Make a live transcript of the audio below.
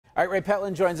All right, Ray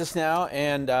Petelin joins us now,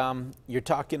 and you're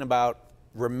talking about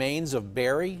remains of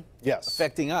Barry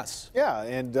affecting us. Yeah,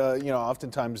 and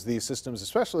oftentimes these systems,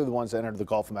 especially the ones that enter the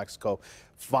Gulf of Mexico,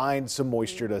 find some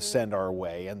moisture to send our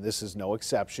way, and this is no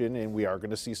exception, and we are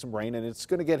going to see some rain, and it's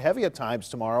going to get heavy at times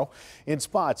tomorrow in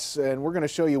spots, and we're going to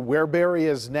show you where Barry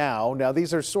is now. Now,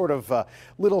 these are sort of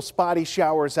little spotty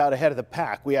showers out ahead of the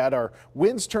pack. We had our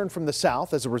winds turn from the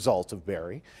south as a result of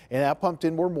Barry, and that pumped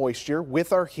in more moisture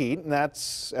with our heat, and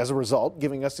that's, as a result,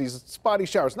 giving us these spotty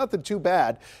showers. Nothing too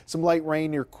bad. Some light rain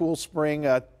near Cool Spring,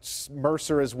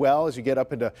 Mercer as well as you get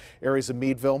up into areas of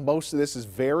Meadville. Most of this is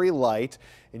very light,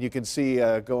 and you can see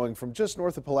going from just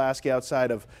north of Pulaski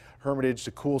outside of Hermitage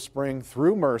to Cool Spring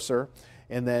through Mercer,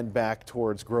 and then back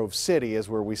towards Grove City is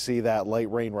where we see that light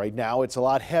rain right now. It's a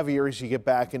lot heavier as you get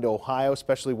back into Ohio,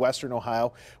 especially western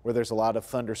Ohio, where there's a lot of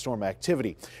thunderstorm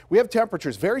activity. We have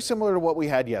temperatures very similar to what we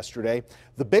had yesterday.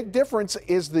 The big difference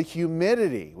is the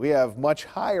humidity. We have much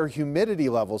higher humidity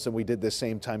levels than we did this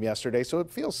same time yesterday, so it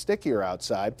feels stickier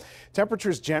outside.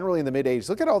 Temperatures generally in the mid-80s.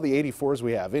 Look at all the 84s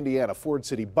we have. Indiana, Ford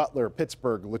City, Butler,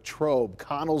 Pittsburgh, Latrobe,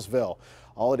 Connellsville,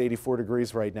 all at 84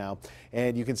 degrees right now.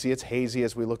 And you can see it's hazy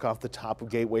as we look off the top of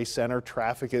Gateway Center.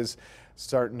 Traffic is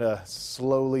starting to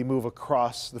slowly move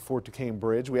across the Fort Duquesne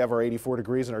Bridge. We have our 84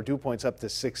 degrees and our dew points up to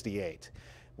 68.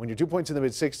 When your dew point's in the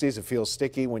mid-60s, it feels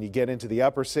sticky. When you get into the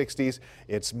upper 60s,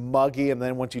 it's muggy. And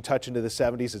then once you touch into the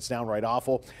 70s, it's downright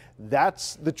awful.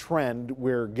 That's the trend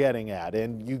we're getting at.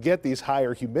 And you get these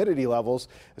higher humidity levels,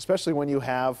 especially when you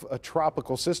have a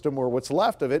tropical system or what's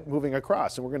left of it moving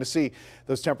across. And we're going to see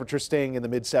those temperatures staying in the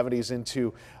mid-70s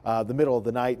into the middle of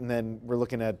the night. And then we're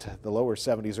looking at the lower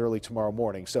 70s early tomorrow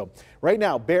morning. So right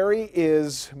now, Barry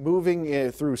is moving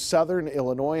through southern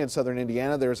Illinois and southern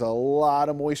Indiana. There's a lot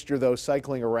of moisture, though,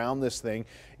 cycling around this thing,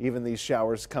 even these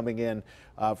showers coming in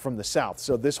from the south.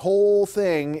 So this whole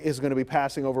thing is going to be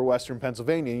passing over western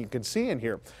Pennsylvania. You can see in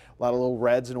here a lot of little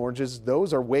reds and oranges.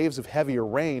 Those are waves of heavier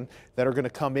rain that are going to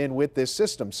come in with this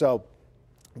system. So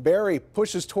Barry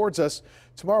pushes towards us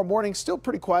tomorrow morning. Still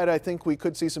pretty quiet. I think we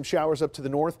could see some showers up to the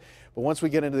north, but once we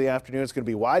get into the afternoon, it's going to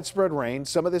be widespread rain.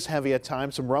 Some of this heavy at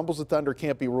times. Some rumbles of thunder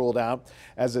can't be ruled out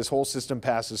as this whole system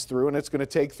passes through, and it's going to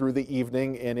take through the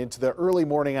evening and into the early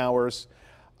morning hours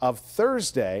of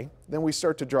Thursday. Then we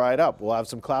start to dry it up. We'll have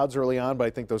some clouds early on, but I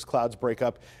think those clouds break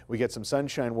up. We get some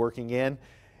sunshine working in.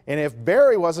 And if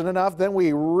Barry wasn't enough, then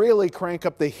we really crank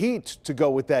up the heat to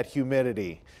go with that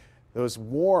humidity. Those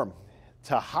warm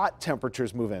to hot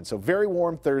temperatures move in. So very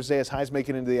warm Thursday as highs make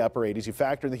it into the upper 80s. You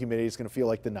factor in the humidity, it's going to feel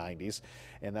like the 90s.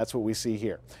 And that's what we see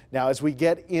here. Now, as we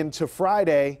get into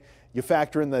Friday, you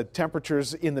factor in the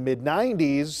temperatures in the mid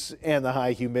 90s and the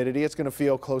high humidity, it's going to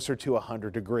feel closer to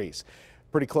 100 degrees.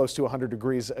 Pretty close to 100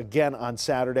 degrees again on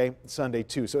Saturday, Sunday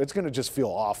too. So it's going to just feel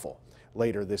awful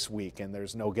later this week, and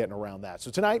there's no getting around that. So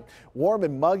tonight, warm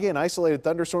and muggy, an isolated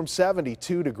thunderstorm,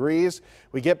 72 degrees.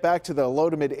 We get back to the low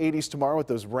to mid 80s tomorrow with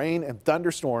those rain and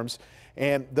thunderstorms,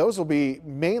 and those will be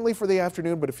mainly for the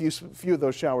afternoon, but a few of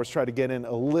those showers try to get in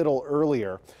a little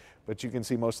earlier. But you can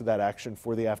see most of that action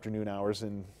for the afternoon hours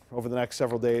and over the next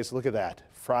several days. Look at that.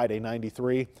 Friday,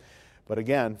 93. But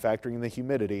again, factoring in the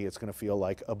humidity, it's going to feel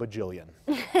like a bajillion.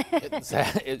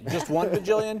 Just one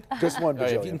bajillion? Just one bajillion.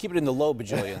 Right, if you can keep it in the low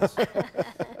bajillions.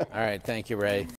 All right, thank you, Ray.